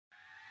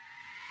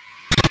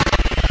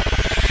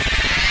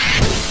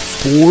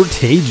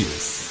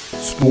Sportageous.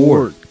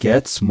 Sport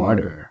gets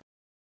smarter.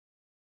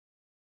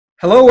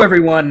 Hello,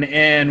 everyone,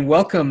 and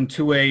welcome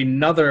to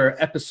another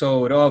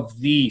episode of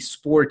the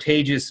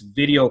Sportageous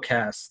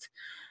Videocast.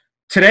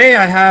 Today,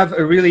 I have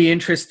a really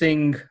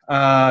interesting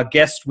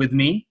guest with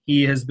me.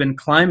 He has been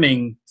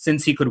climbing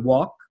since he could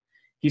walk.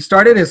 He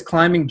started his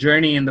climbing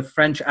journey in the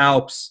French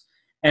Alps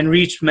and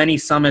reached many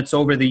summits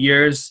over the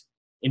years.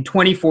 In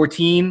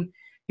 2014,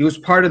 he was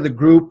part of the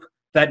group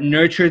that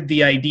nurtured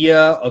the idea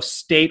of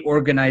state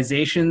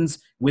organizations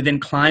within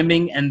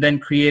climbing and then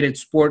created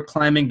Sport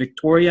Climbing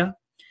Victoria.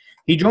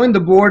 He joined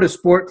the board of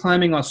Sport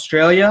Climbing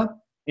Australia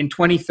in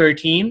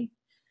 2013.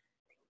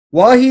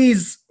 While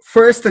he's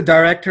first the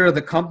director of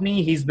the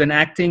company, he's been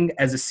acting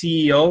as a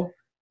CEO.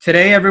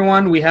 Today,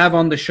 everyone, we have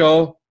on the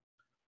show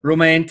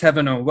Romain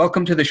Thevenot.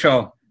 Welcome to the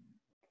show.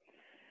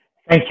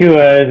 Thank you,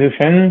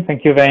 Zushan.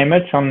 Thank you very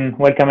much, and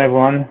welcome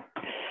everyone.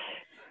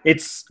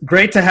 It's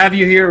great to have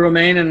you here,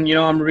 Romain, and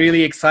I'm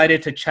really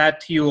excited to chat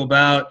to you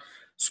about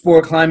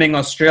Sport Climbing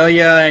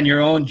Australia and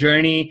your own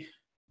journey.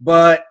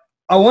 But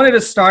I wanted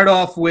to start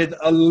off with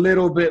a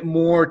little bit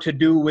more to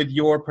do with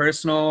your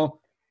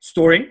personal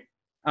story,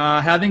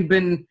 having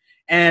been,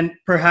 and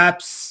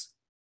perhaps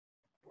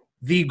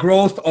the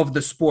growth of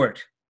the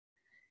sport.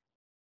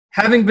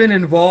 Having been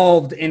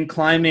involved in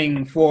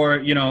climbing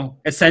for,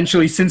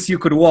 essentially since you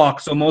could walk,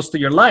 so most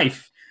of your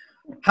life,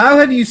 how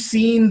have you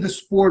seen the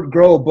sport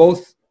grow,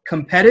 both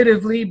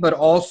competitively, but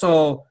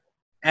also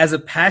as a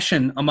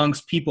passion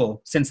amongst people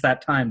since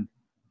that time?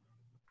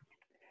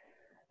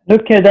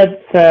 Look,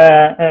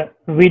 that's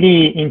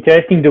really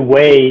interesting the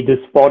way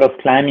the sport of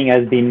climbing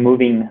has been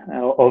moving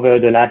over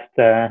the last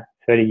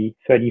 30,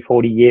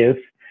 40 years.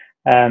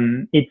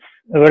 It's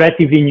a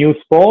relatively new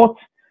sport.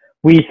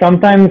 We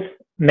sometimes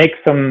make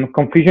some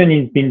confusion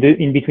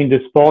in between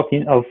the sport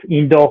of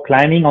indoor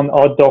climbing and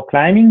outdoor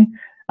climbing.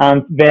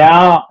 And they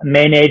are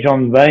managed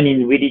and run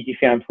in really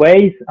different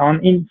ways.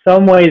 And in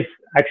some ways,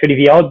 actually,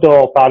 the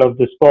outdoor part of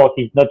the sport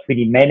is not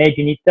really managed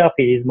in itself.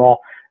 It is more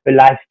a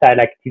lifestyle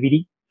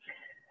activity.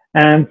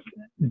 And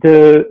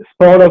the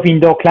sport of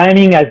indoor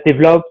climbing has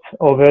developed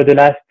over the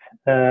last,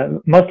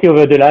 mostly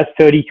over the last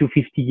 30 to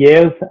 50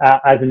 years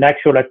as an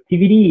actual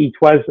activity. It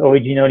was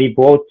originally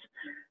brought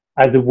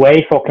as a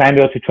way for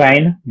climbers to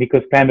train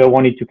because climbers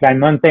wanted to climb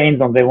mountains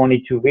and they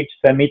wanted to reach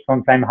summits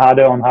and climb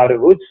harder on harder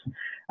routes.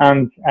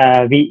 And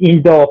the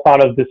indoor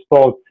part of the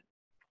sport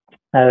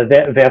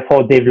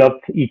therefore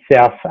developed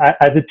itself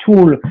as a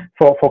tool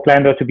for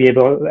climbers to be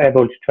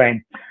able to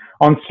train.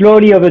 And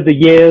slowly over the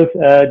years,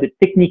 the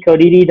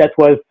technicality that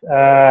was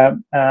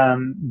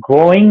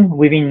growing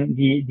within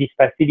these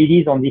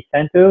facilities on these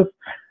centers,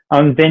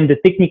 and then the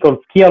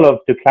technical skill of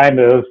the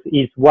climbers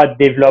is what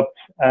developed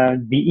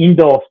the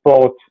indoor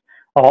sport,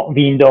 or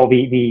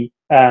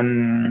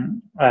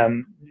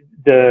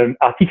the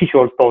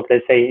artificial sport,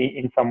 let's say,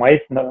 in some ways,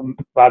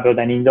 rather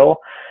than indoor.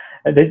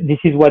 This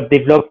is what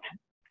developed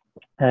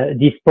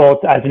this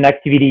sport as an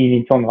activity in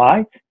its own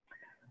right.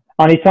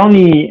 And it's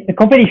only, the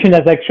competition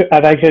has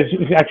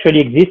actually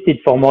existed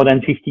for more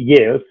than 50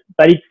 years,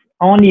 but it's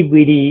only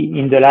really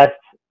in the last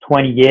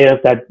 20 years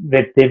that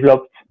they've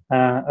developed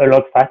a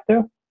lot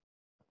faster.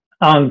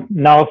 And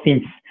now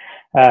since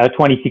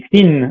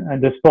 2016,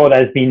 the sport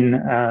has been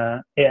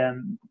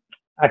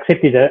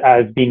accepted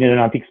as being an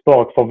Olympic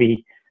sport for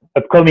the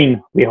upcoming,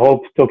 we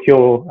hope,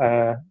 Tokyo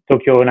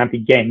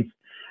Olympic Games.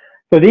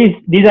 So this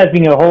has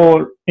been a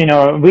whole,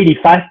 really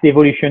fast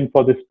evolution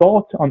for the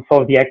sport and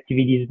for the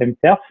activities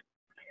themselves.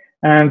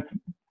 And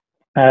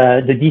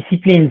the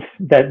disciplines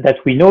that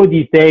we know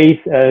these days,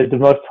 the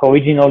most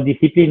original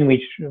discipline,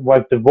 which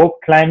was the rope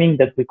climbing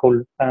that we call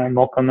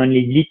more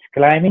commonly lit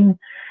climbing,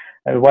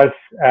 was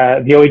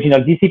the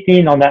original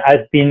discipline, and that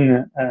has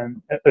been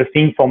a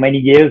thing for many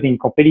years in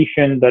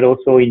competition, but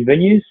also in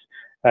venues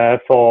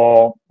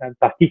for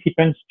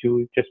participants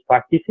to just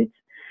practice it.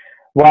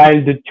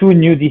 While the two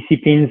new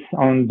disciplines,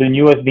 and the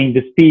newest being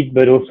the speed,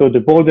 but also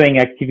the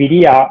bouldering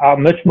activity, are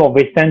much more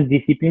recent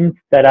disciplines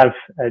that have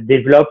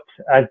developed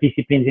as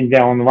disciplines in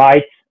their own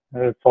right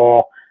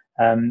for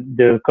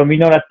the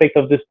communal aspect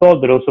of the sport,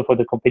 but also for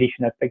the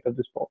competition aspect of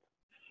the sport.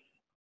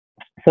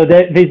 So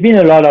there's been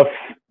a lot of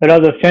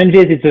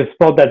changes. It's a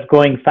sport that's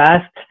growing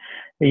fast.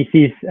 This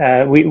is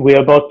we're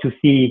about to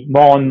see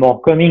more and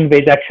more coming.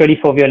 There's actually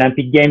for the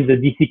Olympic Games a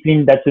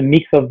discipline that's a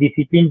mix of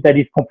disciplines that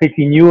is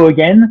completely new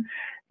again.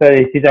 So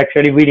this is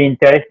actually really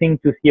interesting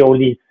to see all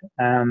this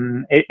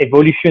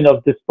evolution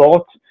of the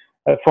sport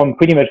from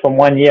pretty much from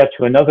one year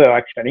to another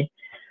actually.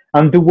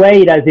 And the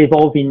way it has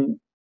evolved in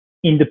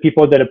the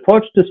people that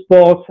approach the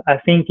sport, I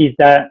think, is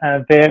that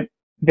there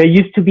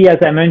used to be, as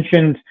I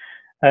mentioned,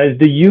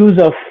 the use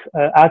of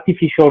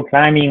artificial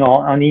climbing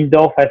on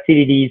indoor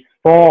facilities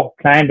for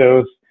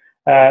climbers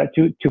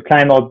to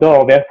climb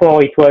outdoor.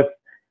 Therefore, it was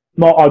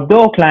more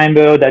outdoor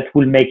climber that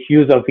will make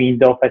use of the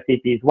indoor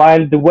facilities.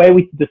 While the way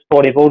we see the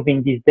sport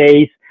evolving these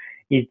days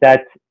is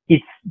that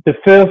it's the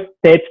first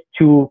step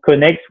to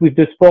connect with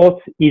the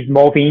sport is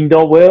more the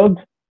indoor world.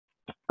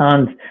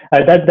 And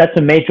that's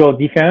a major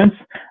difference.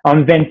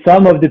 And then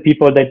some of the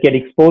people that get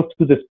exposed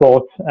to the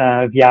sport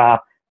via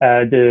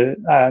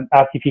the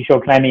artificial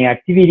climbing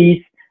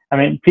activities. I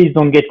mean, please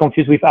don't get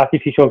confused with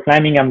artificial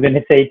climbing. I'm going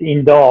to say it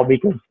indoor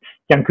because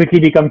it can quickly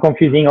become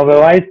confusing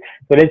otherwise.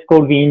 So let's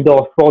call the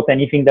indoor sport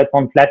anything that's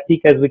on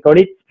plastic, as we call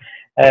it.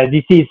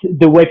 This is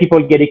the way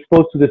people get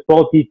exposed to the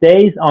sport these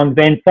days. And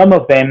then some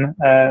of them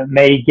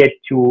may get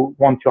to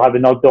want to have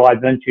an outdoor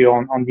adventure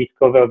and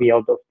discover the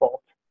outdoor sport.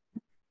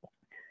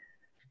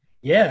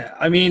 Yeah,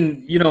 I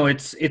mean, you know,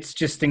 it's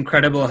just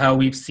incredible how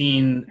we've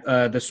seen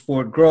the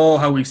sport grow,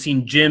 how we've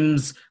seen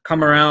gyms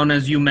come around,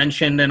 as you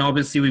mentioned, and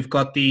obviously we've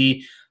got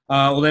the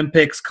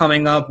Olympics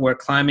coming up where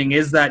climbing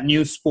is that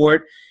new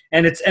sport.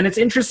 And it's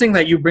interesting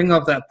that you bring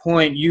up that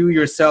point. You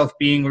yourself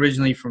being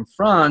originally from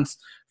France,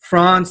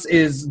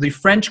 the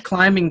French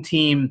climbing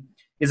team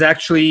is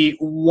actually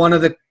one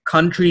of the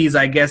countries,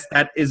 I guess,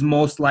 that is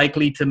most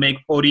likely to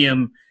make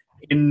podium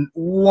in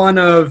one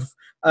of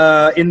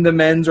in the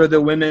men's or the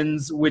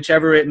women's,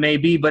 whichever it may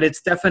be, but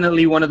it's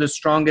definitely one of the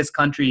strongest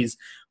countries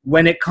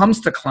when it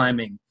comes to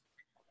climbing.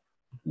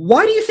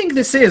 Why do you think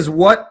this is?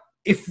 What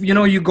if, you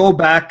know, you go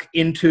back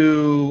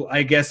into,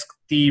 I guess,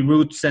 the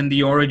roots and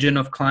the origin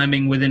of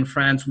climbing within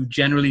France, we've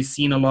generally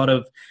seen a lot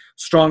of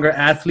stronger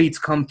athletes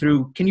come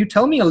through. Can you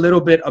tell me a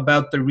little bit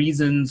about the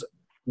reasons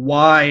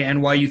why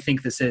and why you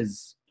think this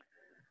is?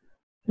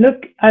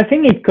 Look, I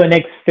think it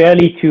connects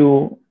fairly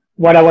to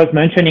what I was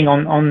mentioning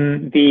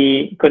on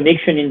the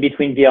connection in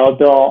between the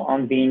outdoor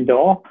and the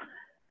indoor,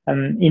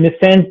 in a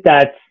sense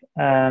that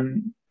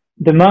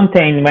the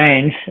mountain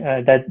range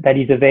that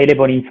is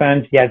available in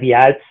France via the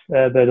Alps,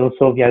 but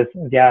also via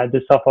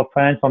the south of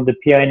France on the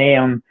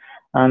Pyrenees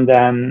and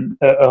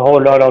a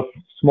whole lot of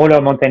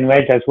smaller mountain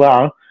range as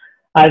well,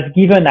 has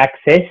given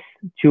access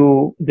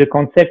to the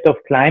concept of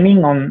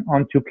climbing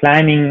onto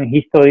climbing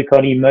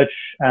historically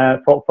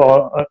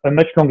for a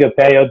much longer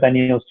period than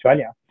in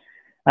Australia.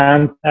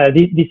 And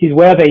this is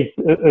where there is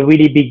a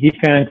really big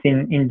difference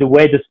in the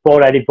way the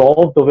sport had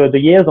evolved over the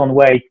years on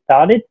where it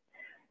started.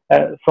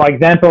 For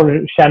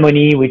example,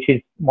 Chamonix, which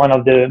is one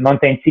of the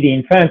mountain cities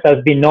in France,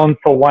 has been known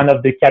for one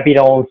of the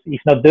capitals, if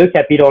not the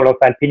capital of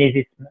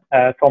alpinism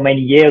for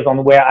many years,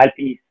 on where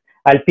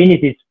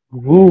alpinism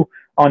grew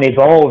and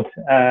evolved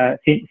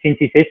since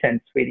its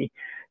essence, really.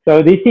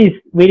 So this is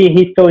really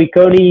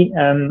historically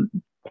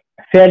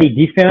fairly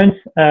different,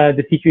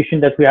 the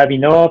situation that we have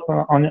in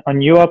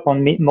Europe,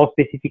 more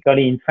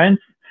specifically in France,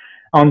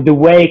 on the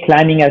way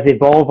climbing has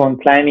evolved, on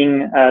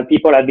climbing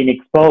people have been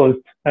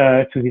exposed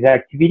to this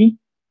activity.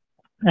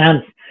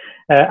 And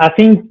I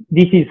think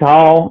this is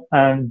how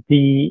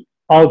the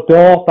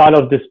outdoor part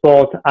of the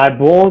sport had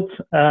brought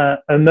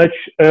a much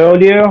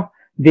earlier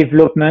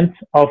development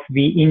of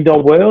the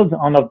indoor world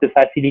and of the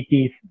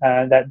facilities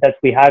that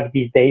we have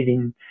these days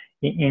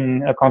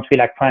in a country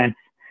like France.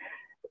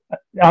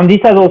 And this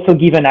has also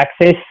given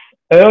access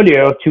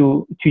earlier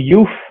to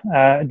youth,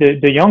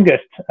 the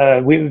youngest,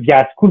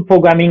 via school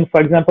programming,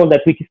 for example,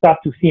 that we can start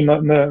to see more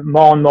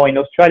and more in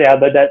Australia,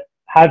 but that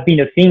have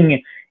been a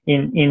thing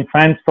in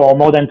France for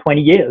more than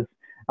 20 years.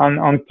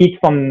 And kids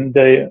from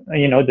the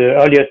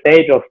earlier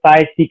stage of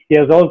 5, 6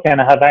 years old can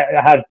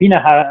have been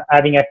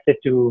having access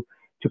to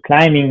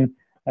climbing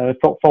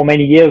for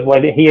many years,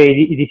 while here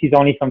this is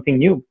only something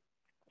new.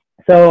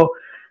 So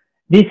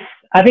this,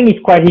 I think, it's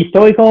quite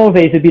historical.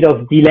 There's a bit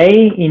of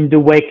delay in the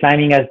way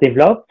climbing has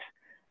developed.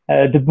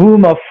 The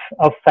boom of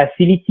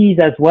facilities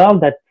as well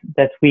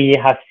that we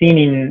have seen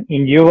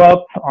in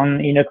Europe,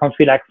 in a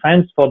country like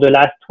France for the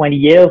last 20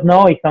 years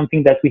now, is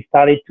something that we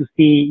started to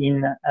see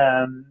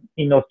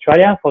in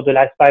Australia for the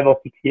last 5 or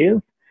 6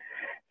 years.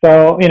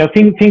 So, you know,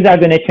 things are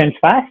going to change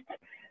fast.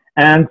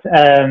 And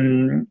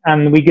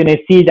we're going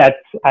to see that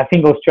I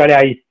think Australia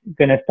is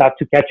going to start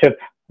to catch up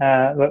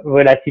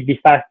relatively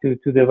fast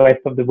to the rest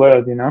of the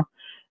world, you know.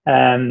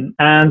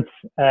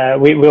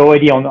 We're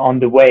already on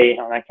the way,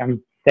 and I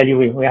can tell you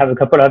we have a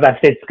couple of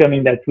athletes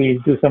coming that will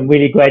do some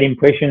really great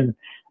impressions.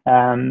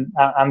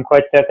 I'm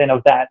quite certain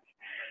of that.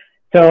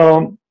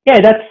 So yeah,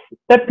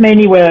 that's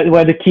mainly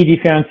where the key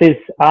differences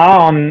are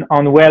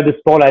on where the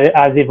sport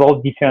has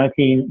evolved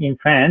differently in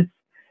France.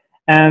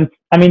 And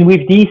I mean,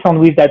 with this and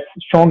with that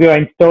stronger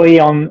story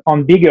on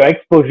bigger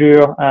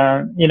exposure,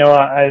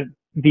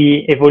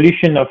 the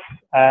evolution of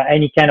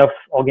any kind of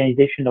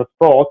organization of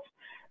sport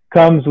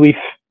comes with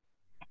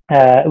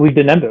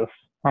the numbers.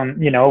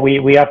 You know,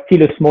 we are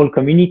still a small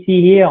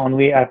community here, and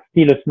we are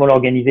still a small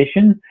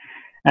organization,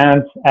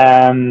 and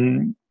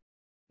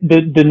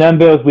the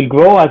numbers will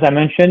grow, as I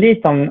mentioned it,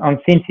 and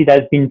since it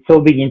has been so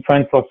big in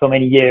France for so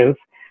many years,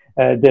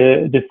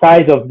 the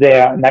size of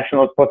their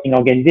national sporting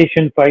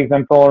organization, for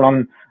example,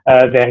 on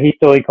their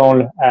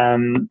historical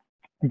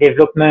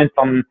development,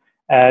 on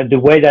the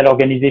way that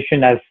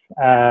organization has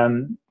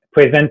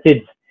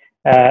presented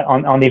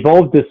and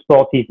evolved the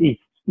sport is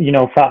you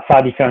know,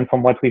 far different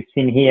from what we've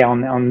seen here.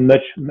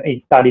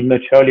 It started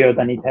much earlier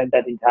than it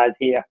has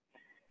here.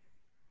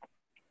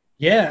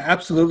 Yeah,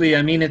 absolutely.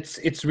 I mean,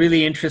 it's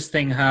really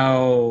interesting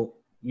how,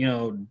 you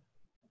know,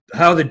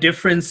 how the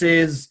difference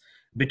is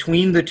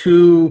between the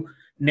two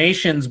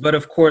nations. But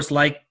of course,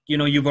 like,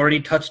 you've already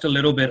touched a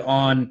little bit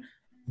on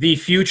the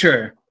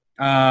future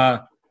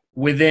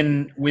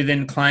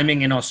within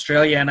climbing in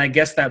Australia. And I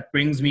guess that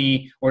brings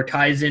me, or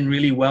ties in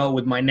really well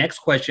with my next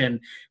question,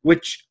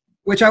 which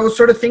I was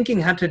sort of thinking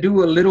had to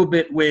do a little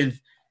bit with,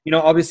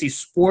 obviously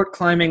sport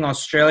climbing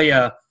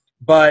Australia,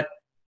 but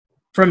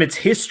from its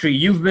history,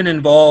 you've been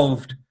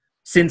involved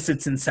since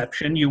its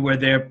inception. You were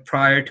there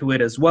prior to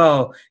it as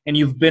well, and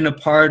you've been a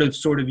part of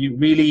sort of you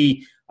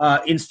really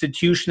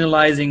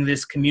institutionalizing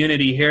this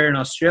community here in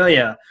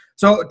Australia.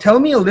 So tell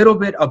me a little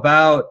bit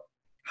about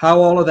how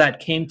all of that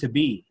came to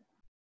be.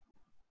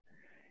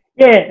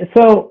 Yeah,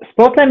 so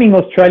Sport Climbing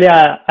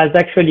Australia has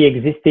actually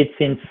existed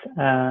since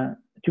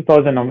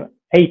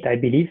 2008, I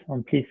believe.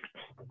 And please,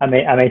 I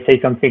may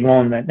say something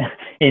wrong, but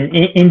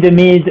in the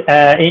mid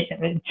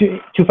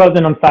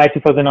 2005,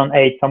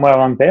 2008, somewhere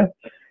around there.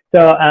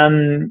 So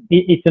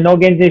it's an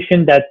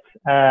organization that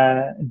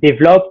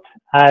developed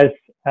as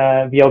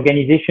the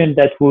organization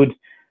that would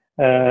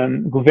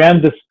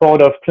govern the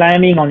sport of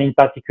climbing, and in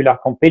particular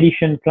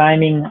competition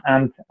climbing,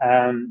 and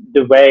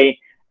the way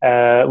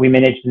we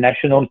manage the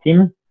national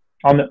team,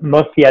 on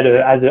mostly as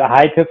a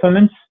high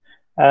performance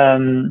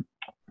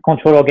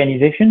control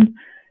organization.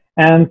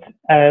 And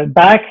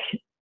back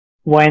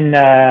when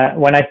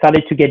I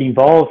started to get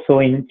involved, so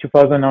in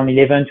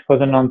 2011,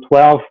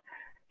 2012,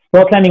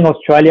 Sport Climbing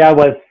Australia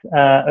was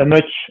a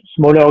much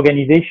smaller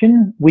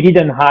organization. We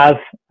didn't have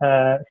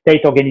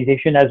state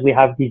organization as we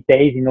have these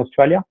days in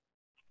Australia.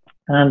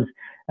 And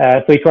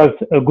so it was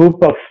a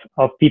group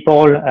of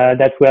people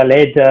that were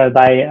led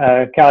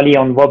by Carly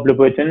and Rob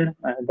LeBreton,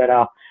 that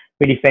are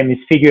really famous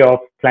figure of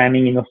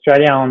climbing in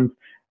Australia, and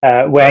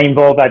were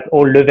involved at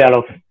all levels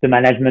of the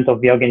management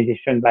of the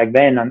organization back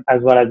then, and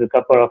as well as a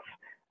couple of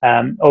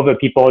other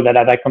people that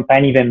have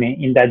accompanied them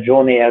in that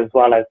journey, as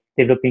well as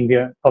developing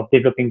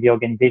the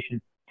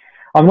organization.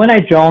 And when I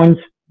joined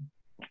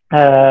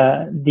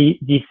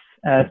this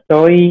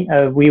story,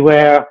 we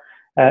were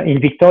in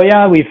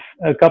Victoria with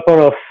a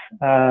couple of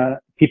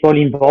people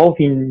involved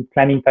in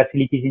climbing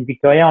facilities in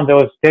Victoria, and there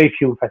was very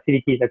few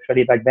facilities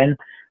actually back then.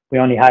 We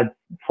only had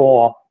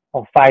 4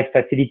 or 5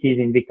 facilities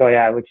in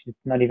Victoria, which is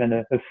not even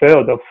a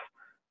third of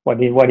what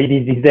it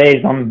is these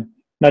days. I'm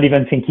not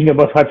even thinking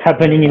about what's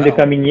happening in the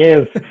coming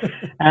years.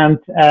 And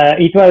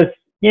it was,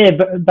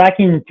 back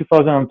in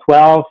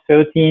 2012,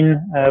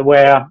 13,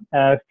 where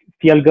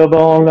Phil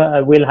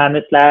Goebel, Will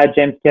Hammersla,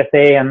 James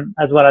Cassay, and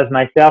as well as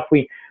myself,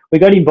 we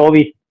got involved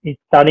in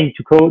starting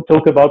to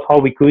talk about how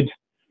we could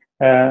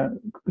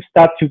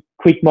start to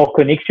create more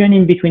connection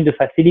in between the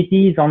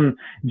facilities, and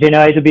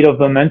generate a bit of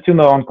momentum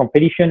around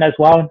competition as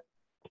well,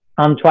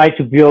 and try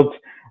to build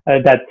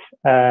that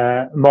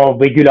more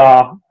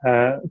regular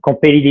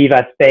competitive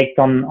aspect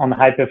on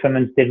high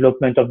performance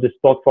development of the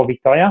sport for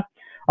Victoria.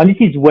 And this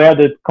is where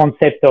the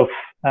concept of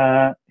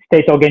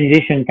state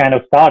organization kind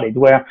of started,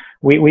 where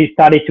we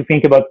started to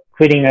think about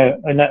creating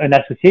an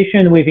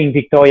association within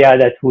Victoria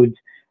that would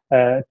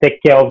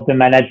take care of the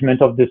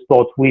management of the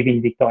sport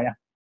within Victoria.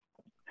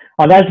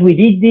 And as we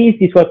did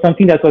this was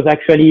something that was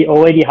actually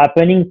already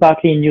happening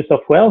partly in New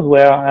South Wales,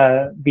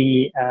 where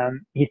the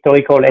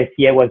historical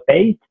SCA was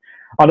based,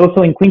 and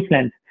also in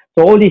Queensland.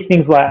 So all these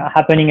things were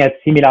happening at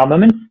similar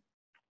moments.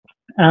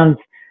 And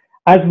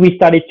as we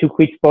started to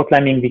quit Sport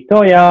Climbing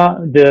Victoria,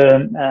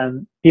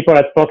 the people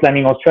at Sport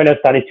Climbing Australia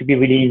started to be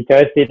really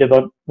interested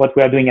about what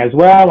we are doing as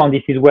well. And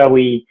this is where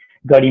we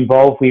got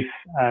involved with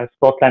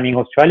Sport Climbing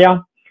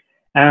Australia.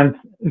 And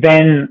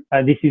then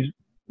this is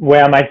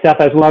where myself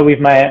as well, with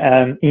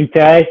my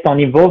interest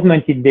and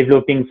involvement in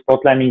developing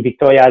Sport Climbing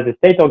Victoria as a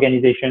state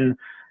organization,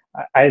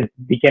 I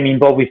became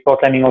involved with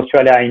Sport Climbing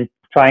Australia in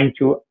trying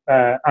to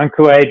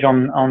encourage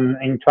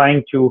in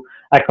trying to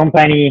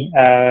accompany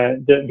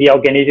the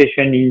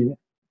organization in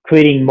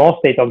creating more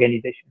state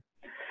organizations.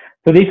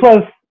 So this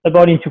was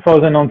about in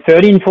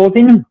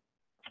 2013-14.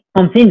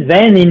 And since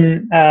then,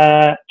 in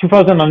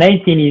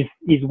 2018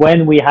 is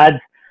when we had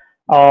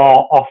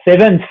our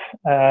 7th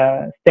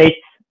state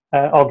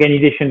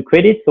organization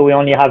credit. So we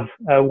only have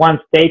 1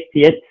 state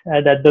yet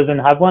that doesn't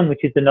have one,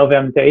 which is the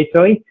Northern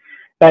Territory.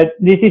 But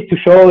this is to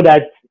show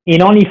that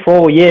in only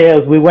 4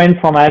 years, we went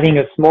from having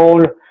a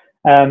small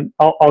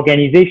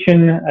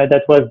organization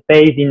that was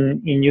based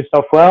in New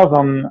South Wales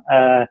on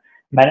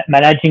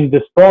managing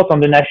the sport on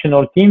the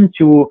national team,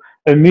 to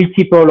a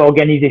multiple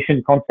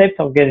organizational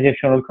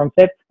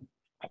concept,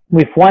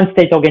 with 1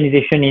 state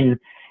organization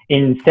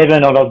in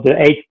 7 out of the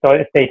 8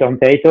 state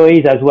and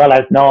territories, as well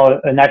as now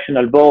a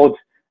national board,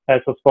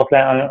 so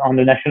on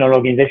the national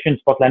organization,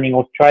 Sport Climbing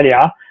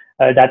Australia,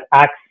 that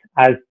acts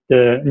as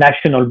the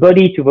national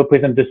body to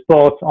represent the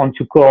sport and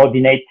to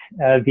coordinate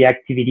the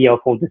activity of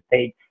all the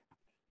states.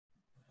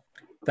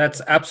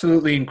 That's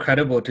absolutely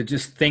incredible to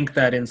just think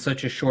that in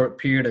such a short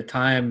period of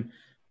time,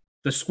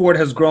 the sport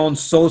has grown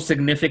so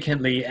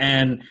significantly.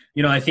 And,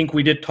 I think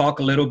we did talk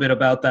a little bit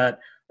about that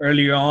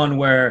earlier on,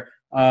 where,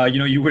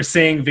 you were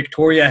saying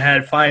Victoria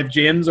had 5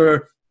 gyms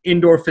or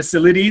indoor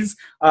facilities.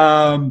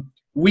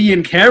 We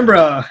in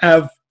Canberra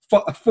have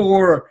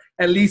 4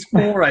 at least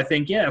four, I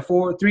think. Yeah,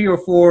 three or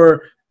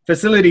four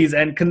facilities.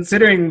 And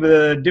considering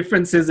the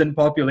differences in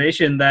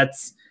population,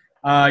 that's,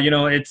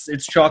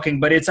 it's shocking.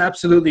 But it's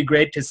absolutely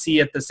great to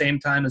see at the same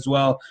time as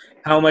well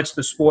how much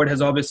the sport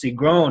has obviously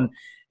grown.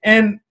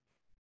 And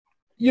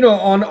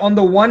on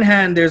the one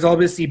hand, there's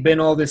obviously been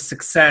all this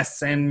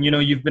success and,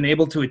 you've been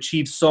able to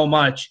achieve so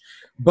much.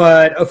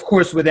 But of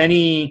course, with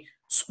any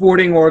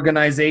sporting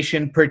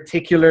organization,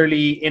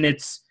 particularly in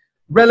its,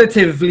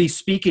 relatively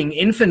speaking,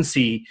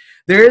 infancy,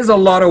 there is a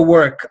lot of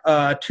work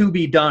to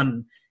be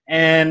done.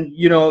 And,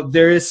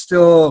 there is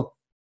still,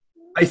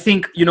 I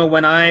think,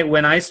 when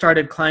I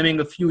started climbing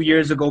a few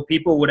years ago,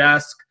 people would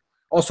ask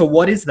also,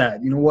 what is that?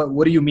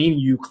 What do you mean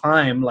you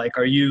climb? Like,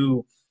 are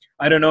you,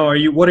 I don't know,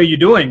 what are you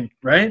doing,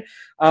 right?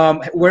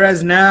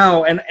 Whereas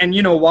now, and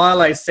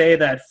while I say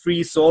that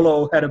free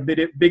solo had a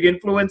big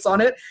influence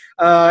on it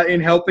in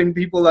helping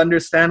people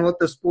understand what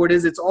the sport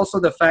is, it's also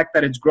the fact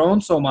that it's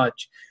grown so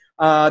much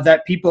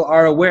that people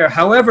are aware.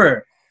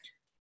 However,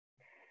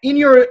 in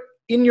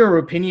your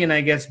opinion,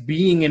 I guess,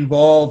 being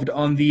involved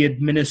on the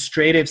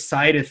administrative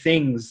side of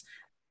things,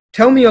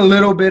 tell me a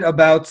little bit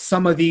about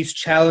some of these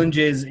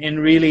challenges in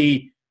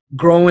really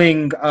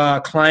growing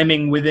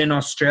climbing within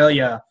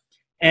Australia.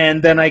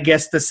 And then I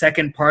guess the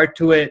second part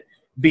to it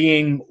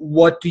being,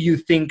 what do you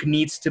think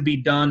needs to be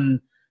done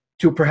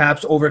to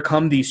perhaps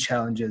overcome these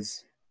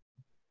challenges?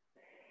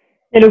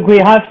 Yeah, look, we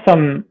have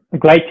some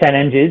great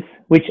challenges,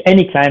 which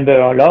any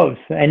climber loves.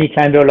 Any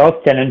climber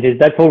loves challenges.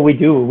 That's all we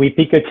do. We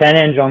pick a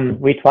challenge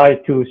and we try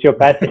to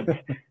surpass it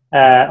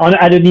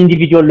at an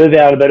individual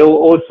level, but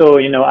also,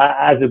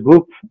 as a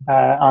group,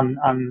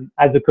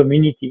 as a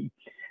community.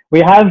 We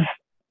have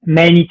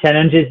many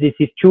challenges. This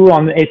is true,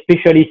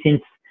 especially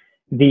since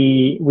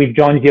we've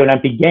joined the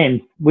Olympic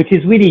Games, which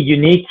is really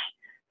unique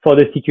for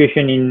the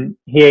situation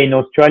here in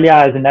Australia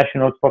as a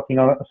national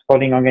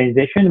sporting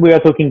organization. We were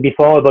talking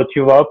before about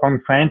Europe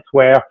and France,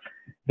 where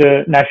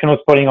the national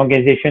sporting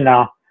organization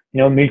are,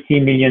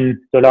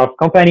 multi-million-dollar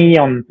company,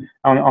 and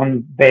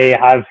they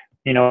have,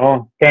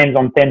 tens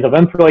and tens of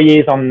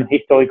employees on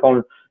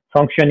historical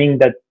functioning.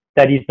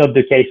 That is not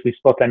the case with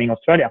sport climbing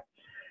Australia.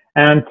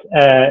 And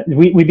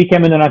we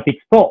became an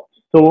Olympic sport.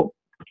 So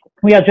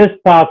we are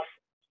just part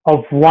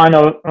of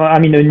a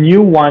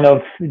new one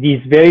of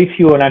these very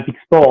few Olympic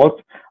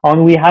sports,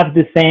 and we have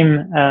the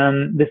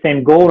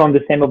same goal and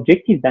the same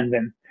objective than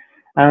them.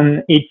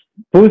 And it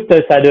puts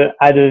us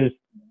at a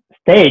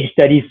stage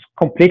that is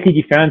completely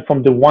different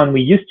from the one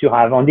we used to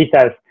have. And this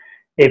has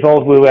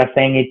evolved. We were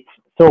saying it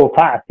so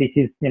fast. This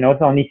is,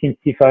 only since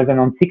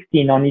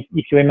 2016. And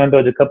if you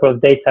remember the couple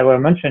of dates I was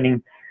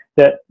mentioning,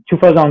 that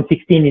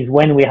 2016 is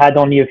when we had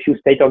only a few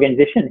state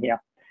organizations here,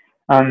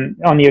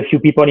 only a few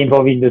people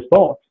involved in the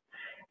sport.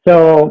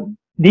 So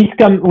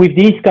with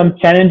these come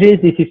challenges.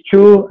 This is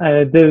true.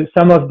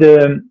 Some of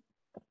the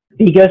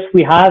biggest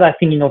we have, I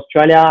think, in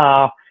Australia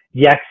are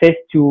the access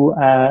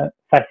to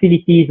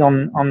facilities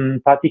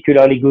on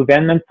particularly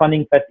government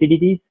funding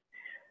facilities,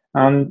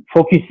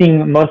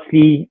 focusing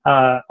mostly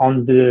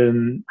on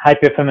the high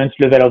performance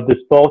level of the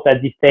sport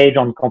at this stage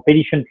on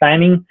competition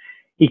climbing.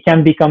 It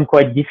can become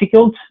quite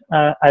difficult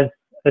as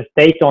a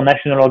state or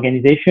national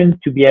organization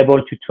to be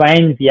able to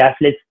train the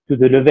athletes to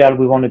the level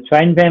we want to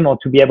train them, or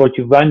to be able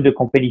to run the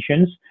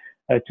competitions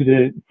to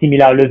the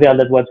similar level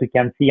that what we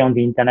can see on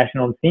the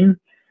international scene,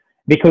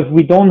 because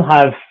we don't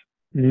have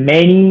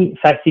many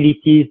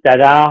facilities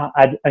that are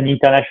at an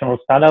international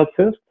standard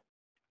first,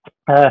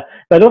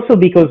 but also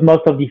because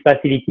most of these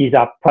facilities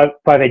are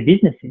private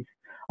businesses.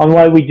 And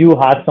while we do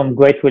have some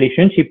great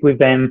relationship with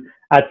them,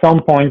 at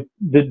some point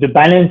the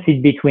balance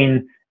is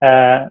between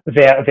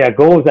their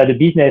goals as a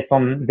business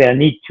and their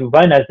need to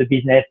run as a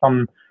business,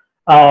 and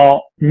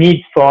our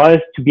needs for us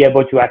to be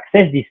able to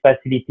access these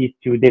facilities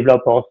to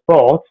develop our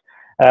sports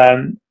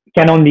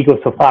can only go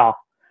so far.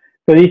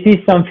 So this is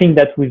something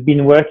that we've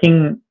been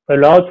working a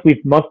lot with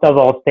most of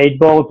our state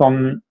boards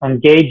on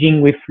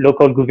engaging with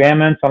local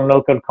governments and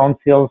local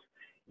councils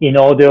in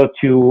order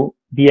to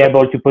be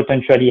able to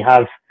potentially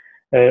have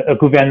a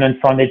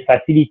government-funded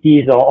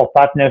facilities or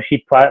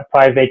partnership,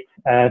 private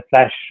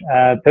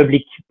 /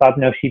 public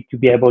partnership, to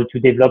be able to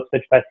develop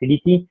such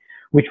facility,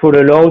 which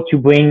will allow to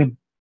bring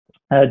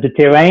the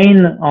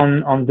terrain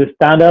on the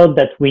standard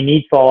that we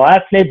need for our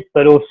athletes,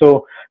 but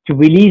also to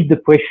release the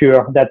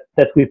pressure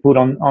that we put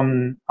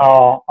on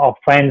our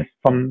friends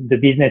from the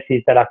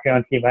businesses that are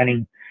currently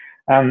running.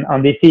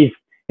 And this is,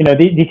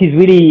 this is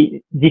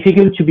really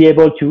difficult to be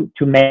able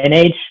to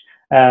manage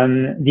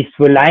this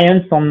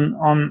reliance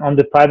on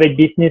the private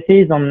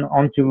businesses,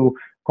 on to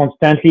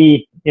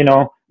constantly,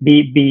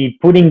 be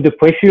putting the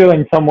pressure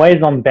in some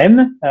ways on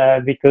them,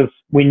 because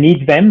we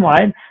need them,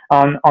 right?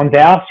 And they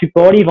are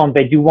supportive and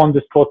they do want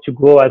the sport to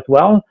grow as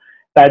well.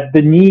 But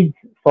the need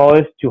for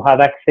us to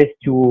have access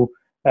to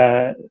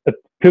a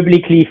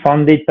publicly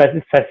funded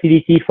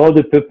facility for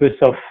the purpose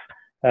of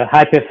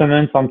high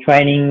performance on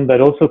training,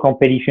 but also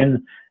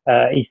competition,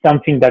 is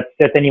something that's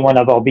certainly one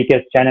of our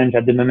biggest challenge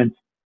at the moment.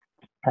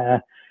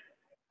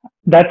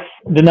 That's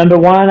the number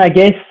one, I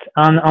guess.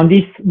 And on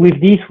this,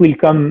 with this will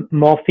come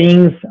more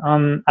things.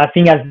 I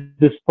think as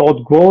the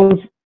sport grows,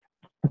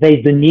 there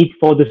is the need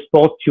for the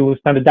sport to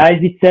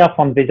standardize itself,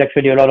 and there's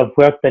actually a lot of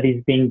work that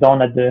is being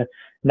done at the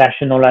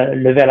national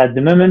level at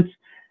the moment,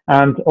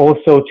 and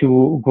also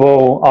to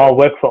grow our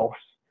workforce.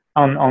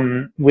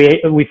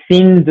 We've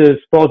seen the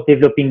sport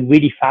developing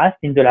really fast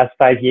in the last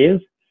 5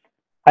 years.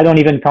 I don't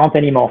even count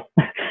anymore.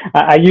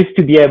 I used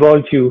to be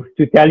able to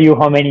tell you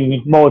how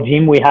many more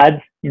gym we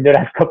had in the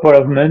last couple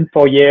of months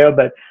or year,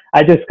 but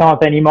I just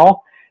can't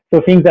anymore.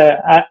 So things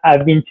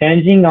have been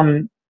changing.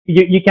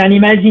 You can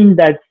imagine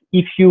that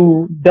if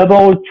you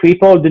double,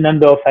 triple the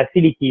number of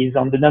facilities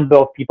on the number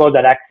of people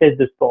that access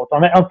the sport,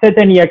 and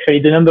certainly actually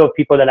the number of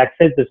people that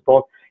access the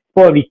sport,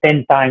 probably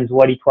 10 times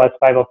what it was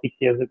 5 or 6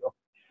 years ago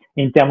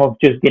in terms of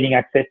just getting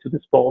access to the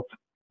sport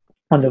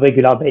on a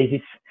regular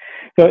basis.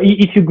 So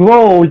if you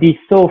grow all this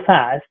so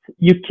fast,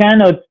 you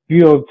cannot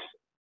build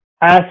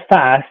as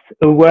fast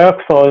a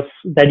workforce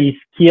that is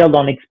skilled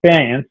and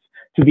experienced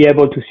to be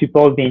able to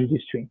support the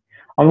industry.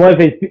 And while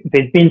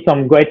there's been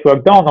some great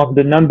work done on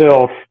the number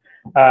of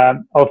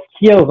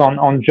skills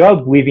on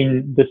job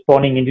within the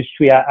sporting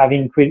industry has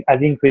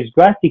increased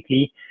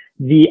drastically,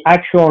 the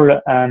actual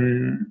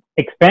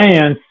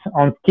experience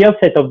and skill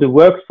set of the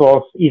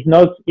workforce is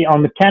not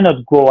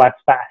cannot grow as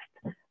fast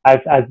as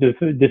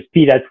the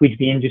speed at which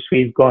the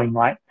industry is going,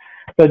 right?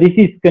 So this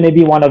is going to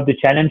be one of the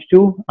challenge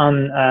too,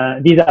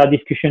 and these are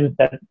discussions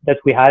that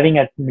we're having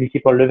at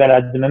multiple level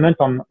at the moment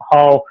on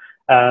how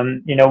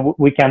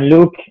we can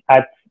look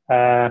at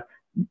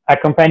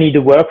accompany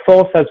the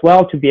workforce as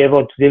well to be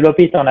able to develop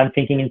it. And I'm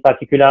thinking in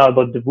particular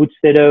about the boot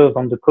setters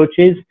and the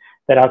coaches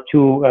that are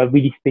two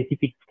really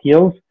specific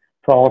skills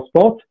for our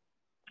sport.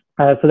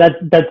 So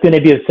that's going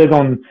to be a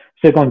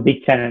second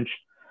big challenge.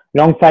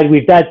 Alongside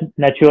with that,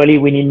 naturally,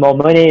 we need more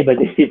money, but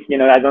this is,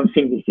 I don't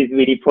think this is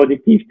really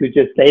productive to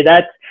just say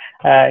that.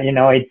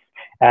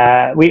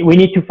 We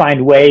need to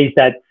find ways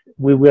that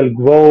we will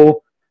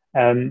grow.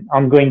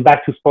 I'm going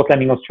back to Sport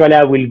Climbing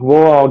Australia. We'll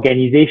grow our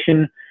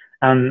organization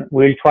and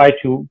we'll try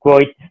to grow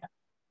it,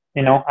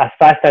 as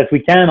fast as we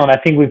can. And I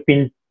think we've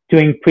been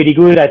doing pretty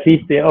good, at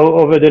least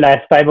over the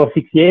last 5 or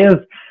 6 years,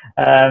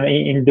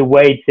 in the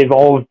way it's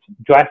evolved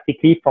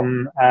drastically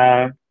from,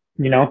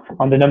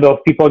 on the number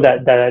of people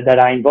that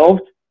are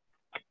involved.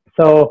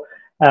 So,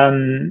 these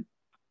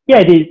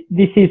are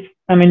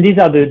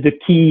the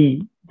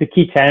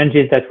key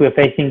challenges that we're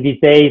facing these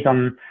days.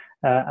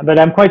 But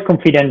I'm quite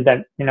confident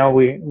that,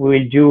 we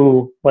will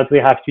do what we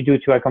have to do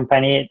to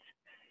accompany it.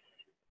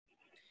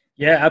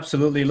 Yeah,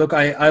 absolutely. Look,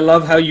 I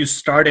love how you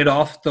started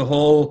off the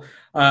whole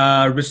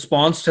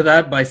response to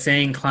that by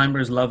saying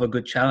climbers love a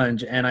good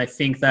challenge. And I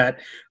think that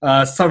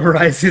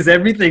summarizes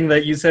everything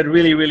that you said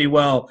really, really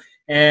well.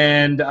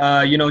 And,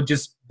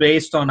 just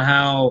based on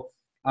how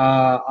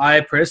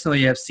I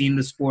personally have seen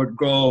the sport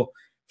grow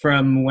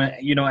from when,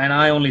 and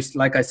I only,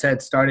 like I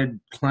said, started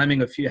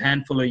climbing a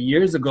handful of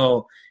years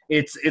ago.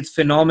 It's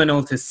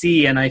phenomenal to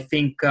see. And I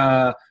think,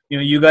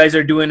 you guys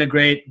are doing a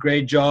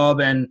great job,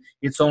 and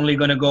it's only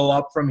going to go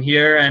up from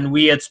here. And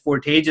we at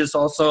Sportageous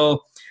also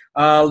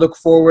look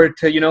forward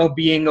to,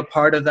 being a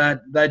part of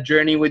that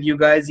journey with you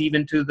guys,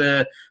 even to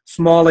the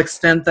small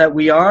extent that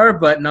we are,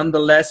 but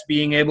nonetheless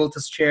being able to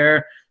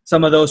share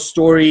some of those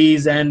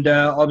stories and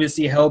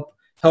obviously help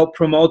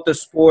promote the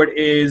sport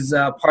is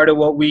part of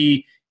what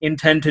we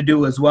intend to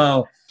do as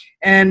well.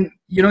 And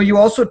you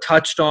also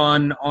touched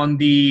on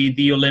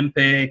the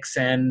Olympics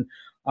and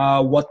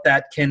what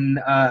that can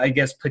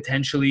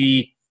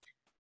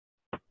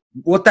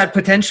what that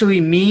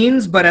potentially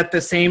means, but at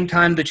the same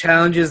time the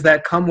challenges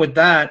that come with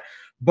that.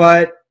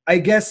 But I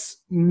guess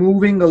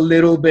moving a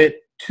little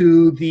bit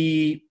to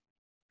the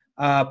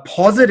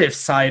positive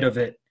side of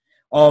it,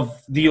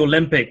 of the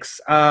Olympics.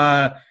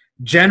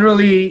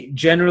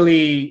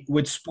 Generally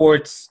with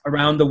sports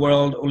around the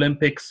world,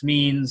 Olympics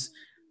means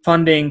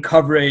funding,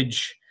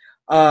 coverage,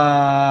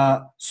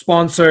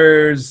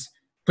 sponsors,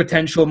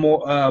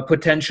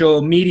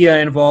 potential media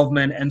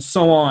involvement, and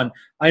so on.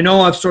 I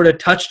know I've sort of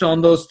touched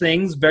on those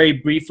things very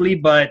briefly,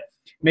 but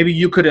maybe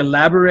you could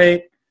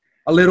elaborate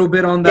a little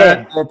bit on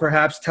that, or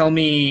perhaps tell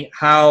me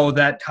how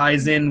that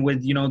ties in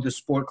with, the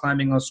Sport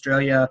Climbing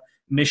Australia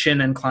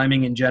mission and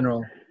climbing in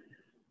general.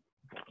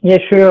 Yeah,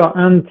 sure.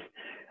 And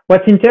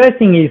what's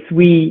interesting is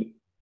we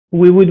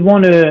would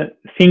want to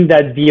think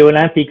that the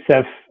Olympics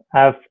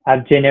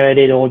have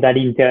generated all that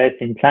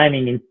interest in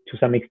climbing to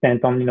some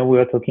extent. And, we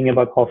were talking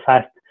about how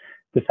fast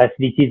the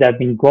facilities have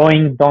been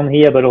growing down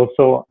here, but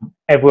also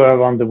everywhere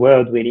around the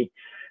world, really.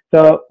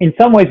 So in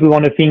some ways, we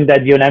want to think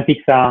that the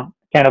Olympics are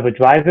kind of a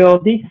driver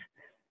of this.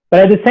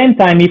 But at the same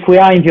time, if we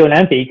are in the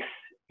Olympics,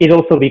 it's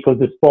also because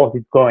the sport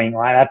is growing,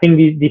 right? I think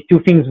these two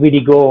things really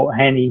go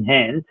hand in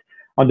hand.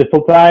 On the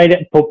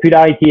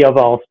popularity of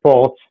our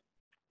sport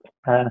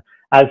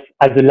as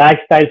a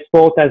lifestyle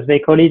sport, as they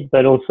call it,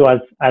 but also as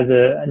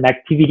an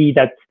activity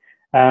that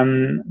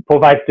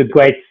provides the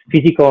great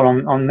physical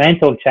and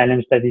mental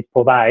challenge that it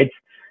provides,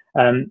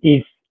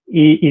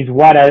 is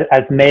what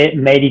has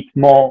made it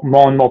more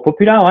and more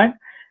popular, right?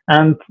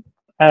 And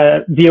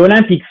the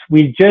Olympics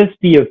will just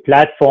be a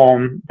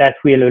platform that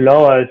will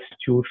allow us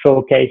to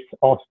showcase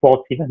our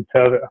sports even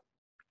further.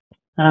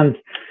 And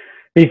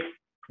there's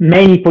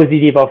many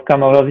positive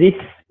outcomes out of this.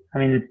 I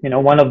mean,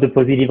 one of the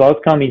positive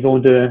outcomes is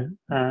all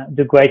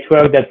the great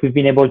work that we've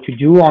been able to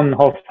do on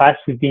how fast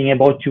we've been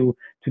able to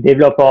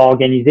develop our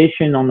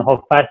organization, on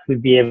how fast we'll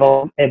be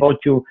able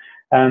to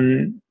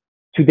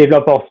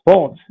develop our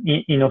sports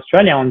in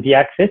Australia, on the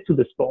access to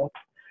the sports.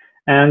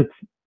 And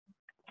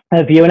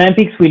the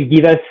Olympics will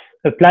give us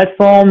a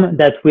platform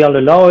that will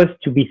allow us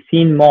to be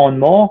seen more and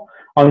more.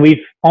 And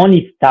we've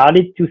only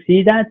started to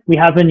see that. We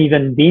haven't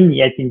even been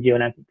yet in the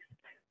Olympics.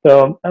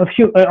 So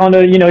you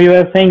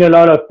were saying a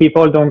lot of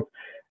people don't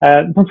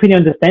really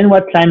understand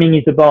what climbing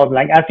is about.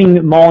 Like, I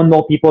think more and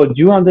more people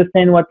do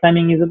understand what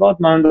climbing is about.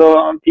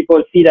 More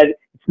people see that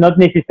it's not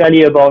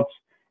necessarily about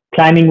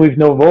climbing with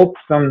no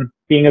ropes and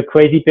being a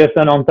crazy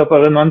person on top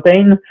of a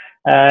mountain.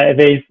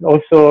 It's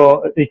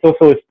also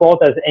a sport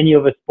as any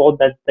other sport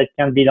that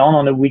can be done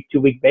on a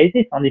week-to-week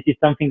basis. And this is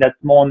something that's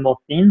more and more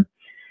seen.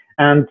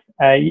 And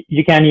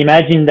you can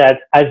imagine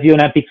that as the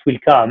Olympics will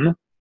come,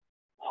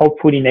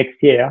 hopefully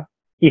next year,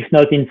 if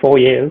not in 4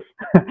 years,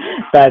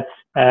 but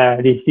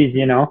this is,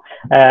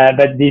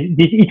 but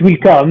it will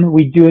come.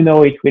 We do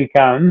know it will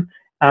come.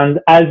 And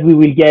as we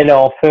will get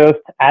our first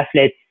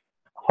athletes,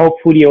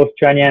 hopefully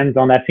Australians,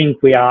 and I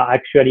think we are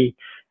actually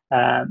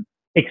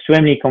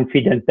extremely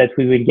confident that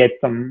we will get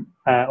some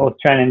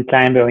Australian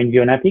climber in the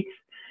Olympics.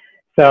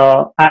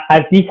 So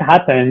as this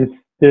happens,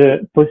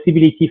 the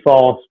possibility for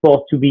our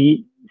sport to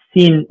be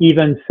seen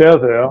even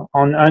further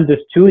and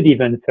understood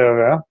even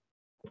further,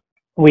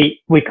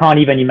 we can't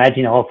even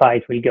imagine how far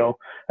it will go.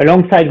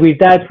 Alongside with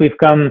that, we've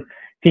come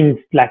things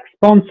like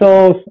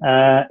sponsors,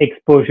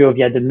 exposure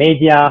via the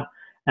media,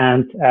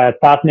 and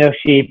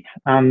partnership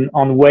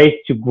on ways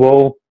to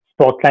grow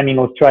Sport Climbing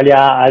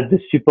Australia as the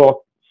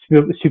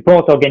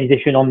support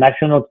organization or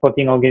national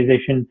sporting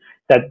organization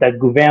that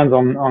governs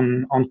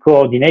on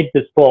coordinates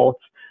the sports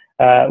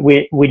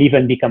will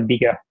even become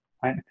bigger.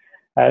 Right?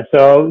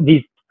 So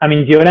the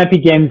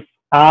Olympic Games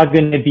are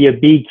going to be a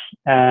big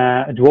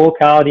draw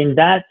card in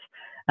that.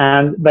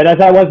 But as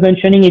I was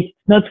mentioning, it's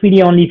not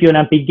really only the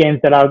Olympic Games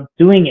that are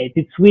doing it.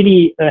 It's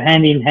really a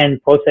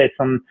hand-in-hand process.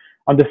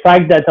 On the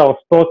fact that our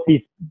sport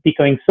is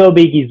becoming so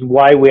big is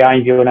why we are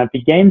in the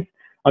Olympic Games.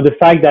 On the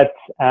fact that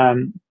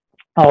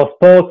our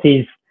sport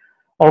is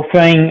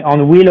offering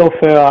and will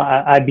offer,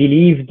 I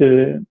believe,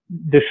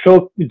 the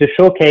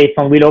showcase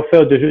and will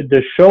offer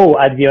the show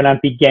at the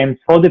Olympic Games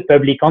for the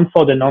public and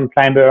for the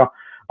non-climber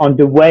on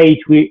the way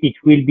it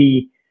will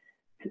be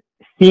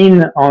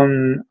seen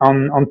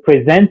and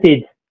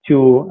presented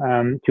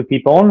to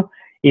people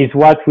is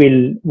what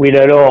will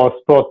allow our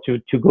sport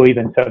to go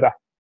even further.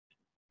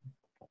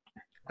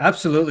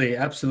 Absolutely.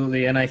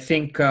 And I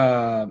think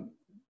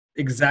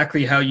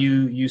exactly how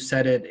you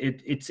said it.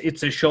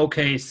 It's a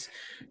showcase.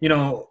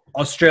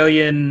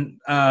 Australian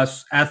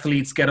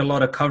athletes get a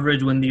lot of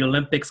coverage when the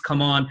Olympics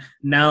come on.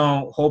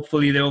 Now,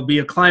 hopefully, there will be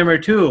a climber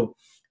too,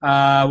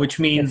 which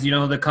means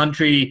the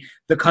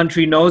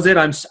country knows it.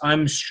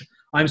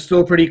 I'm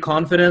still pretty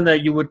confident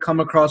that you would come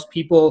across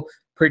people,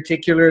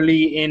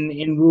 particularly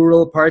in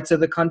rural parts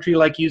of the country.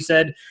 Like you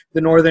said,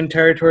 the Northern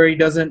Territory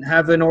doesn't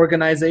have an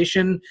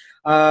organization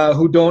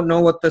who don't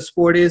know what the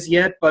sport is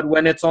yet. But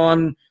when it's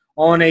on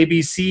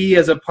ABC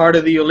as a part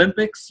of the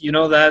Olympics,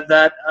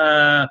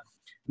 that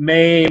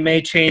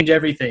may change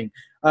everything.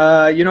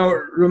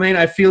 Romain,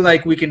 I feel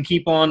like we can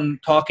keep on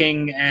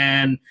talking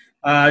and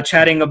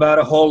chatting about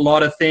a whole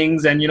lot of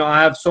things. And,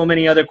 I have so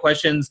many other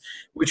questions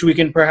which we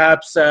can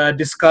perhaps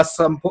discuss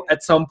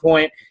at some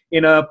point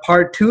in a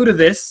part 2 to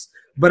this.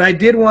 But I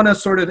did want to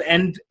sort of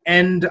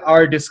end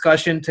our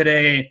discussion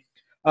today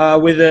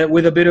with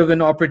a bit of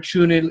an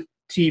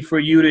opportunity for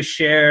you to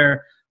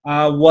share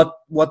what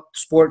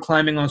Sport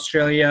Climbing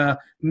Australia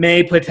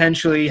may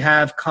potentially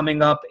have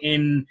coming up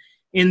in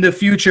the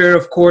future.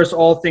 Of course,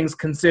 all things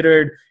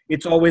considered,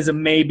 it's always a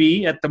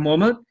maybe at the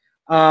moment.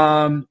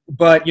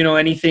 But,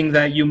 anything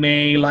that you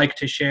may like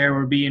to share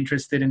or be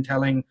interested in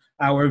telling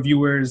our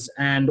viewers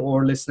and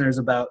or listeners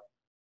about.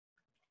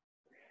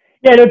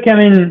 Yeah, look,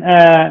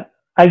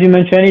 as you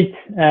mentioned,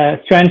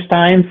 it's strange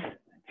times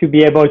to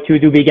be able to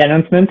do big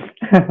announcements.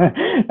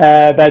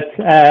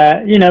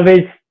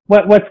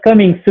 But what's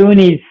coming soon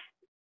is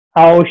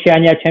our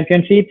Oceania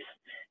Championships.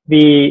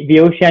 The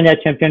Oceania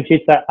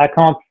Championships, I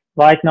can't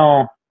right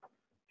now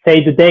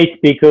say the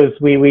date because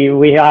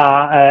we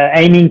are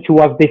aiming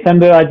towards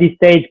December at this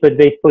stage, but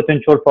there's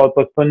potential for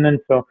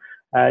postponement. So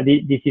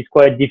this is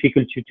quite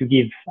difficult to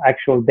give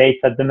actual dates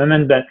at the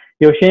moment. But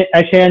the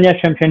Oceania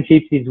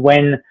Championships is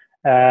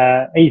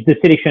is the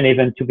selection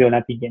event to the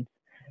Olympic Games.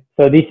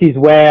 So this is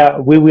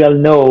where we will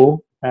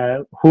know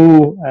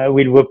who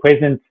will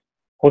represent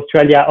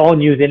Australia or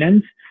New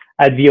Zealand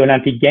at the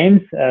Olympic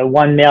Games.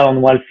 One male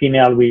and one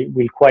female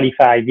will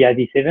qualify via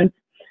this event.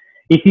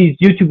 It is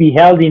due to be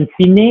held in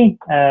Sydney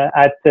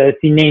at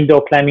Sydney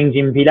Indoor Climbing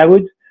Gym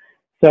Villawood.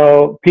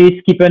 So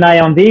please keep an eye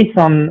on this,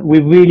 and we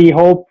really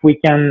hope we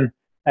can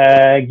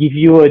give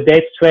you a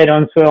dead straight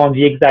answer on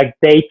the exact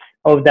date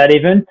of that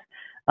event.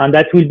 And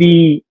that will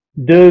be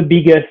the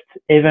biggest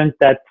event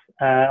that,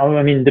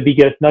 I mean, the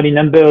biggest, not in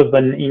numbers,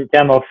 but in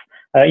terms of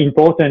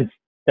importance,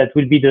 that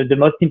will be the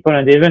most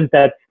important event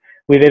that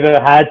we've ever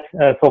had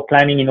for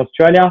climbing in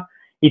Australia.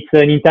 It's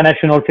an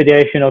international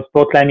federation of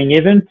sport climbing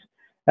event.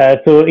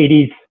 So it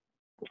is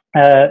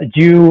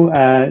due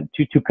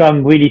to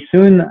come really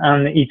soon,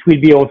 and it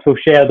will be also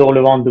shared all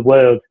around the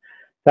world.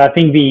 So I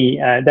think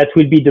that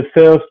will be the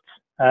first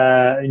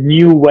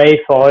new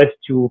way for us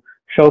to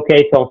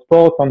showcase our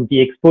sport, on the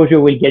exposure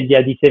we'll get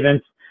via these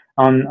events,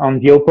 on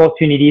the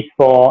opportunities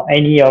for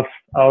any of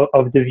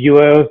the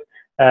viewers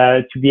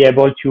to be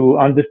able to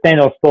understand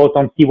our sport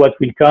and see what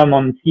will come,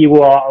 and see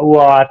who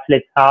our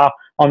athletes are,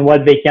 on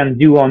what they can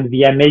do, on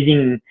the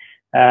amazing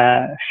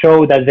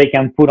show that they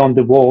can put on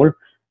the wall.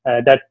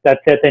 That's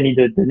certainly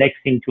the next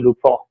thing to look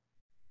for.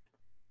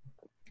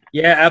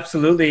 Yeah,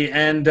 absolutely.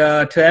 And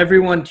to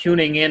everyone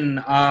tuning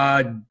in,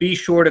 be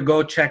sure to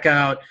go check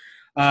out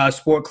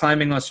Sport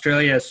Climbing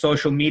Australia's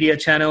social media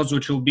channels,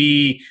 which will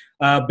be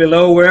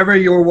below wherever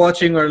you're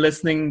watching or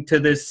listening to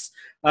this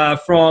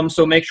from.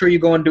 So make sure you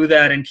go and do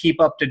that and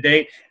keep up to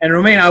date. And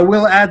Romain, I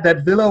will add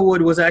that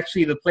Villawood was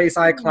actually the place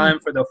I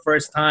climbed for the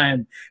first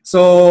time.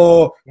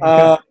 So,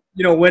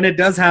 you know, when it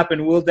does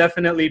happen, we'll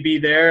definitely be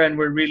there, and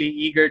we're really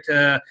eager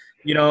to,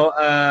 you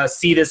know,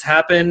 see this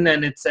happen.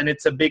 And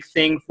it's a big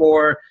thing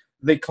for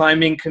the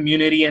climbing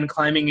community and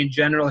climbing in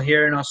general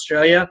here in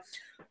Australia.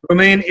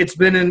 Romain, it's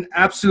been an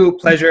absolute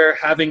pleasure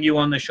having you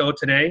on the show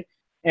today.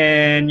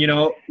 And, you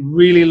know,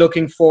 really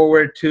looking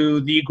forward to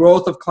the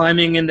growth of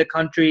climbing in the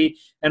country,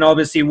 and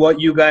obviously what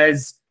you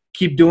guys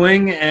keep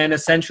doing, and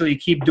essentially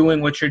keep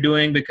doing what you're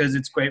doing, because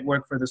it's great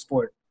work for the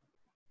sport.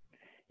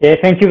 Yeah,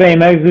 thank you very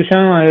much,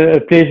 Zushan. A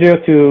pleasure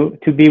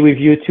to be with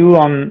you too.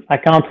 I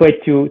can't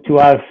wait to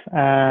have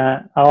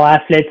our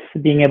athletes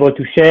being able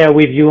to share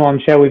with you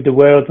and share with the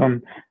world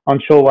and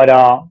show what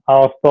our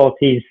sport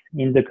is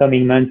in the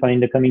coming months and in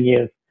the coming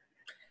years.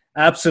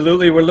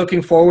 Absolutely. We're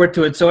looking forward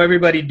to it. So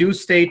everybody, do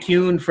stay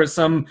tuned for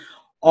some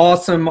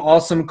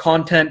awesome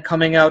content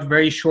coming out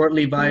very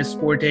shortly via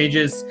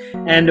Sportageous,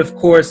 and of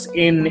course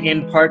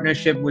in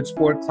partnership with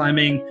Sport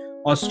Climbing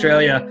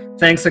Australia.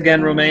 Thanks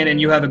again, Romain, and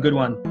you have a good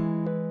one.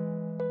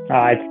 All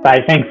right,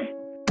 bye. Thanks.